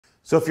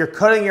So if you're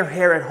cutting your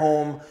hair at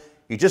home,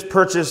 you just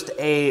purchased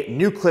a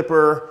new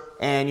clipper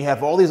and you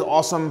have all these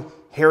awesome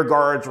hair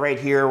guards right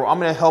here. Well, I'm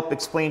gonna help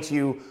explain to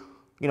you,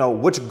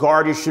 which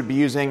guard you should be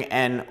using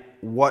and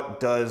which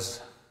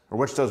does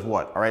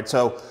what, all right?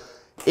 So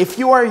if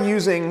you are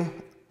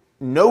using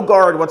no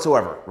guard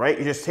whatsoever, right?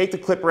 You just take the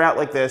clipper out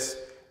like this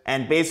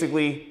and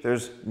basically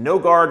there's no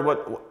guard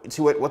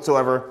to it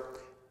whatsoever.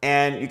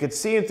 And you can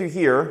see it through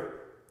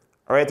here,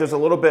 all right? There's a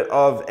little bit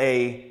of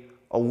a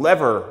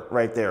lever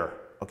right there,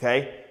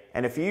 okay?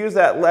 And if you use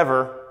that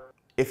lever,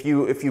 if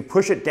you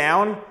push it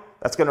down,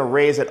 that's gonna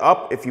raise it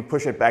up. If you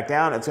push it back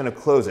down, it's gonna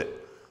close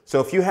it. So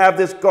if you have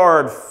this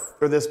guard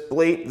or this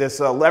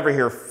lever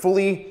here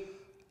fully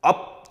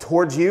up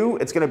towards you,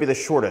 it's gonna be the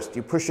shortest.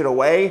 You push it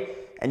away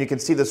and you can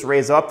see this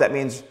raise up. That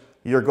means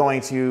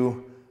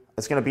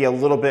it's gonna be a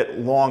little bit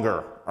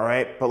longer, all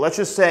right? But let's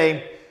just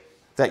say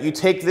that you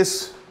take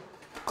this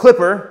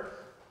clipper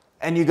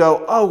and you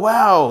go, oh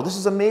wow, this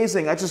is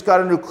amazing. I just got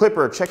a new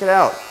clipper, check it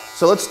out.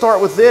 So let's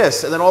start with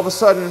this, and then all of a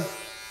sudden,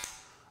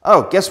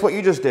 oh, guess what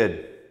you just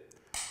did?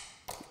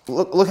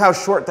 Look how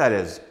short that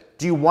is.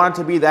 Do you want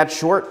it to be that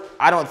short?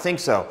 I don't think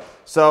so.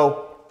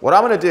 So what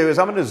I'm gonna do is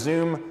I'm gonna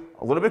zoom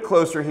a little bit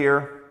closer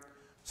here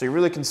so you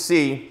really can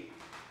see.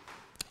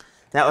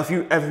 Now, have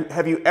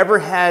you ever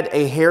had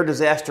a hair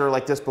disaster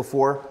like this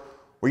before,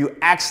 where you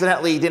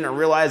accidentally didn't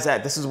realize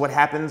that this is what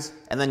happens,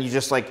 and then you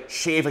just like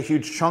shave a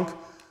huge chunk?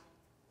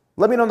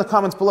 Let me know in the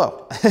comments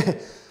below.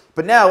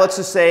 But now let's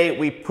just say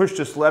we push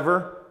this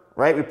lever,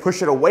 right? We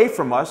push it away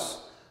from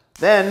us,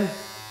 then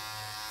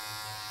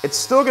it's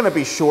still gonna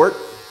be short,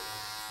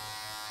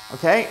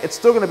 okay? It's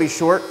still gonna be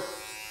short,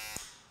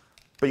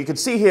 but you can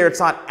see here it's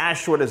not as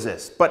short as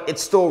this, but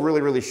it's still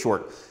really, really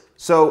short.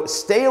 So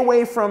stay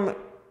away from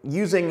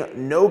using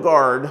no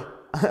guard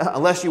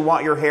unless you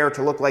want your hair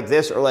to look like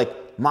this or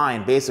like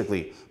mine,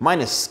 basically.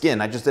 Mine is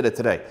skin, I just did it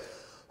today.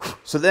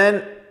 So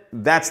then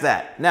that's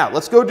that. Now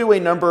let's go do a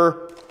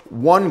number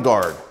 1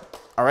 guard,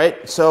 all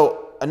right?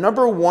 So a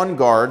number 1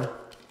 guard,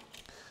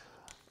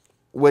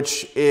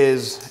 which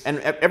is, and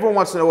everyone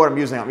wants to know what I'm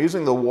using. I'm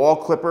using the wall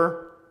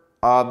clipper.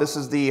 This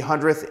is the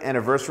 100th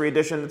anniversary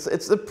edition.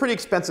 It's a pretty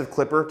expensive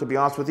clipper, to be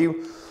honest with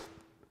you.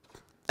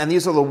 And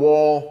these are the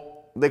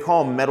wall, they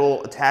call them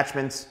metal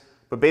attachments,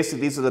 but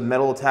basically these are the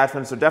metal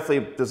attachments. They're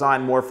definitely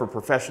designed more for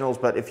professionals,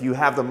 but if you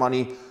have the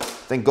money,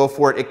 then go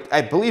for it.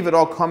 I believe it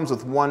all comes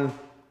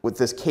with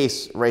this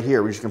case right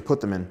here, where you can put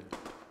them in.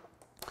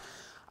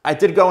 I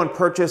did go and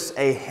purchase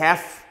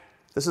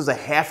this is a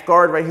half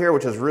guard right here,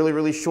 which is really,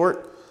 really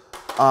short.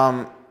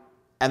 And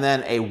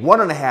then a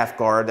 1.5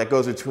 guard that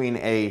goes between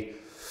a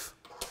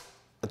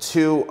 1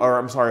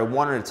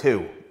 and a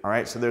 2. All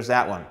right, so there's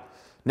that one.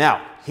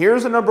 Now,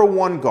 here's a number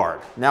 1 guard.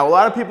 Now, a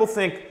lot of people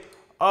think,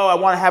 oh, I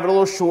want to have it a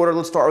little shorter.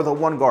 Let's start with a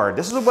 1 guard.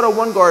 This is what a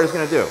 1 guard is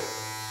going to do.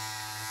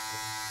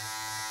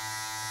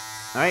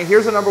 All right,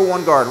 here's a number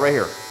 1 guard right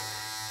here.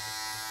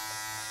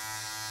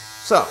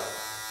 So,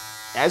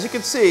 as you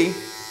can see,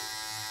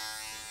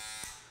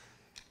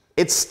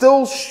 it's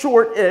still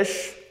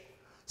short-ish.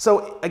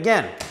 So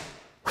again,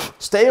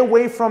 stay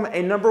away from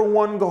a number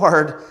 1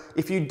 guard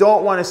if you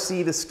don't want to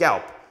see the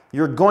scalp.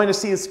 You're going to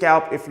see the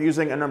scalp if you're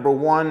using a number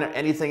 1,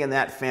 anything in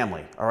that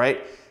family, all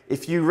right?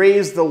 If you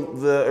raise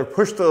or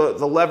push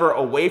the lever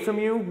away from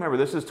you, remember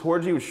this is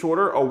towards you, it's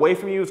shorter, away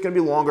from you, it's gonna be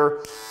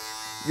longer.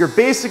 You're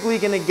basically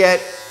gonna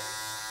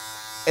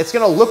it's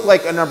gonna look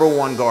like a number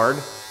 1 guard,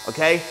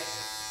 okay?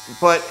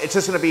 But it's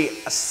just gonna be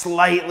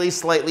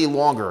slightly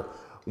longer.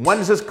 When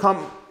does this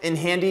come in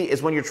handy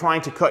is when you're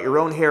trying to cut your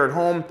own hair at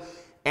home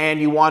and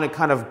you want to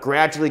kind of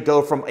gradually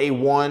go from a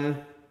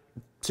 1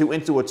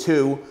 into a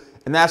 2,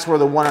 and that's where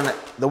the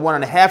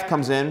 1.5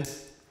 comes in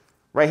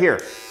right here.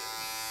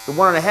 The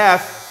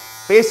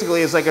 1.5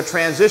 basically is like a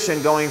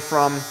transition going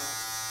from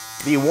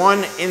the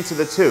 1 into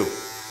the 2.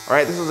 All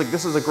right,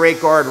 this is a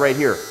great guard right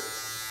here.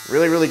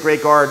 Really, really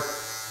great guard.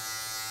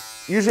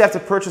 You usually have to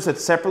purchase it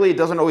separately. It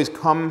doesn't always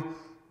come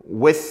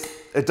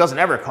with, it doesn't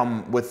ever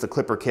come with the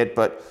clipper kit,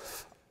 but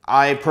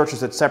I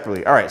purchased it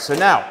separately. All right, so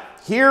now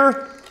here's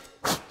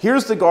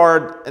the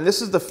guard, and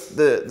this is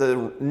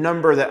the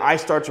number that I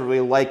start to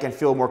really like and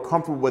feel more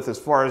comfortable with, as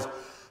far as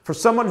for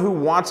someone who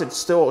wants it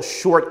still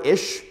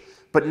short-ish,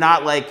 but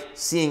not like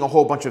seeing a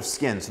whole bunch of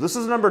skin. So this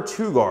is a number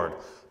 2 guard.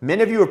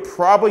 Many of you have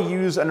probably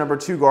used a number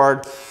 2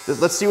 guard.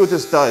 Let's see what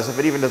this does, if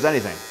it even does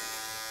anything.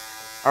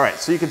 All right,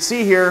 so you can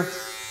see here,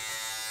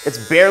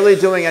 it's barely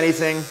doing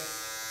anything.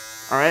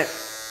 All right,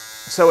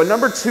 so a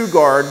number 2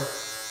 guard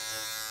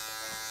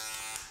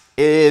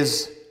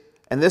is,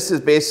 and this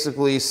is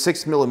basically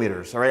 6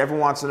 millimeters. All right,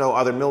 everyone wants to know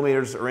either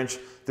millimeters or inch.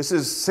 This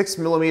is 6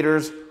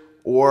 millimeters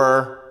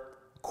or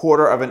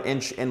 1/4 of an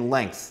inch in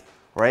length.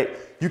 Right?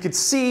 You could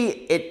see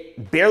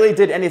it barely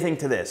did anything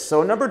to this.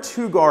 So a number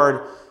 2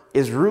 guard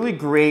is really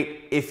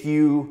great if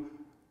you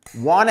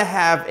want to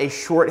have a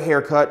short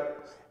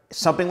haircut,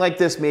 something like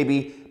this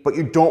maybe, but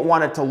you don't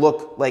want it to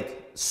look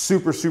like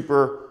super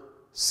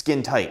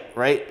skin tight,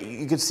 right?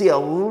 You can see a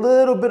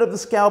little bit of the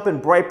scalp in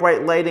bright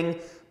lighting,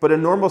 but in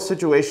normal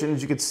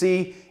situations, you can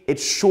see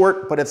it's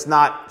short, but it's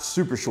not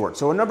super short.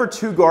 So a number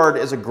 2 guard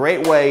is a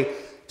great way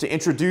to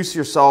introduce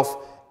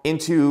yourself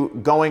into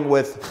going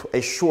with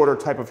a shorter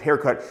type of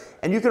haircut.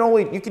 And you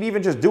can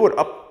even just do it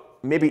up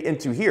maybe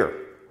into here,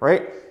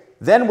 right?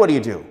 Then what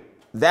do?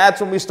 That's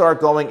when we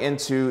start going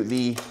into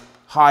the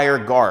higher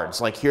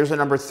guards. Like here's a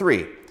number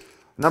 3.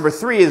 Number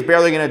 3 is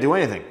barely gonna do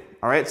anything,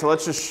 all right? So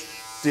let's just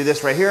do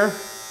this right here.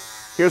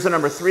 Here's the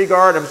number 3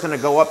 guard. I'm just gonna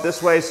go up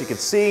this way so you can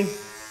see.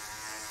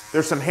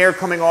 There's some hair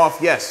coming off,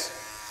 yes.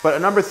 But a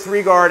number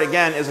 3 guard,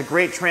 again, is a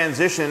great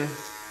transition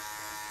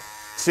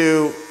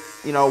to,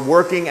 you know,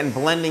 working and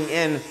blending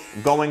in,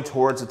 going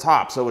towards the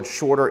top. So it's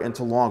shorter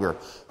into longer.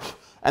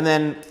 And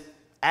then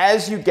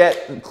as you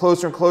get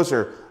closer and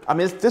closer, I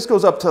mean, this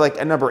goes up to like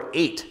a number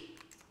 8.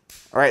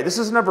 All right, this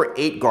is a number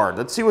 8 guard.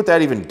 Let's see what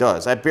that even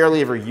does. I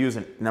barely ever use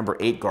a number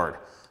 8 guard.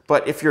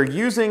 But if you're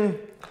using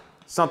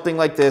something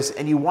like this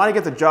and you want to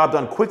get the job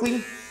done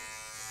quickly,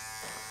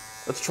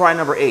 let's try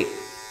number 8.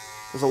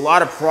 There's a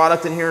lot of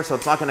product in here, so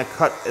it's not going to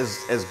cut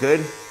as good.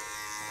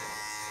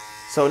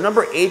 So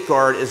number 8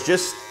 guard is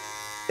just,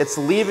 it's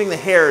leaving the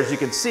hair, as you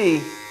can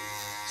see.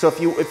 So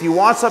if you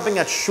want something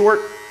that's short,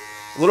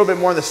 a little bit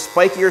more on the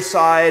spikier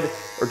side,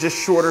 or just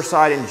shorter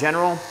side in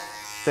general,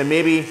 then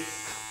maybe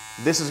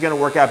this is going to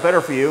work out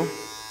better for you,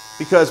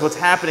 because what's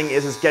happening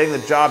is it's getting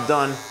the job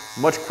done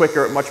much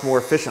quicker, much more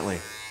efficiently.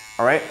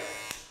 All right?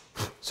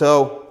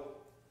 So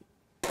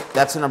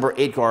that's a number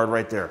 8 guard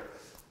right there.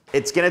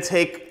 It's going to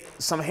take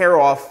some hair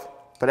off,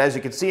 but as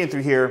you can see in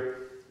through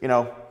here, you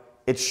know,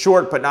 it's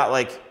short, but not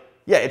like,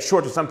 yeah, it's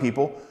short to some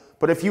people.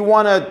 But if you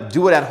want to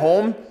do it at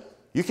home,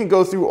 you can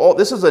go through all,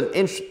 this is an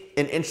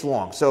inch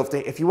long. So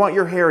if you want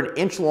your hair an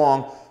inch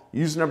long,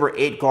 use number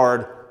 8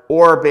 guard,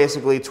 or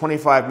basically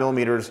 25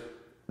 millimeters.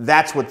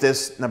 That's what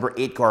this number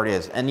 8 guard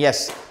is. And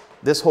yes,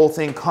 this whole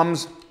thing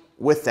comes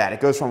with that.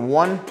 It goes from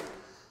 1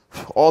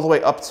 all the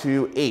way up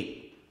to 8.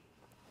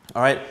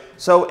 All right,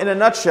 so in a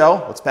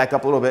nutshell, let's back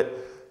up a little bit.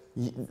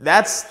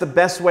 That's the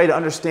best way to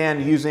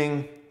understand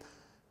using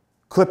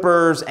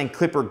clippers and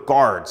clipper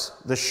guards.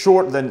 The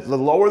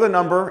lower the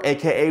number,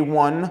 AKA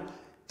 1,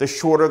 the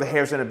shorter the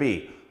hair is going to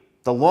be.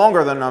 The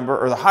longer the number,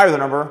 or the higher the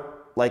number,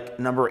 like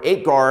number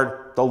 8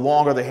 guard, the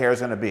longer the hair is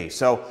going to be.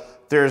 So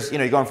there's, you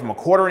know, you're going from a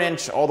 1/4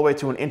 inch all the way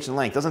to an inch in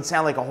length. Doesn't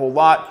sound like a whole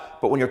lot,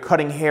 but when you're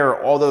cutting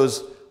hair, all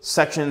those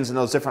sections and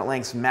those different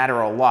lengths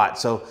matter a lot.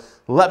 So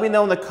let me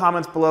know in the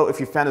comments below if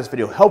you found this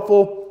video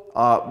helpful.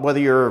 Whether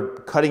you're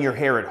cutting your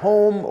hair at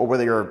home or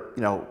whether you're,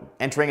 you know,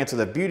 entering into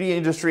the beauty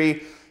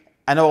industry.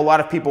 I know a lot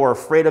of people are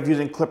afraid of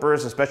using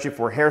clippers, especially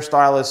for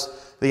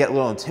hairstylists. They get a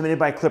little intimidated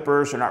by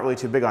clippers. They're not really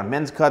too big on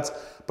men's cuts.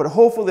 But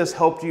hopefully this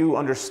helped you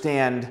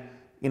understand,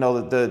 you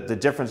know, the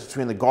difference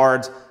between the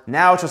guards.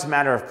 Now it's just a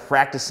matter of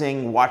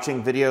practicing,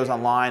 watching videos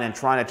online, and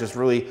trying to just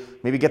really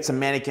maybe get some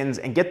mannequins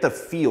and get the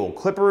feel.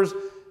 Clippers,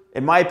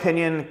 in my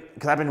opinion,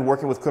 because I've been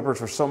working with clippers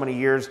for so many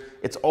years,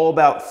 it's all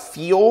about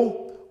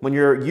feel. When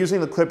you're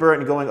using the clipper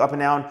and going up and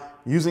down,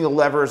 using the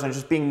levers and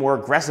just being more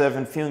aggressive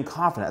and feeling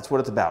confident. That's what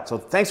it's about. So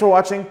thanks for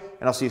watching,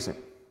 and I'll see you soon.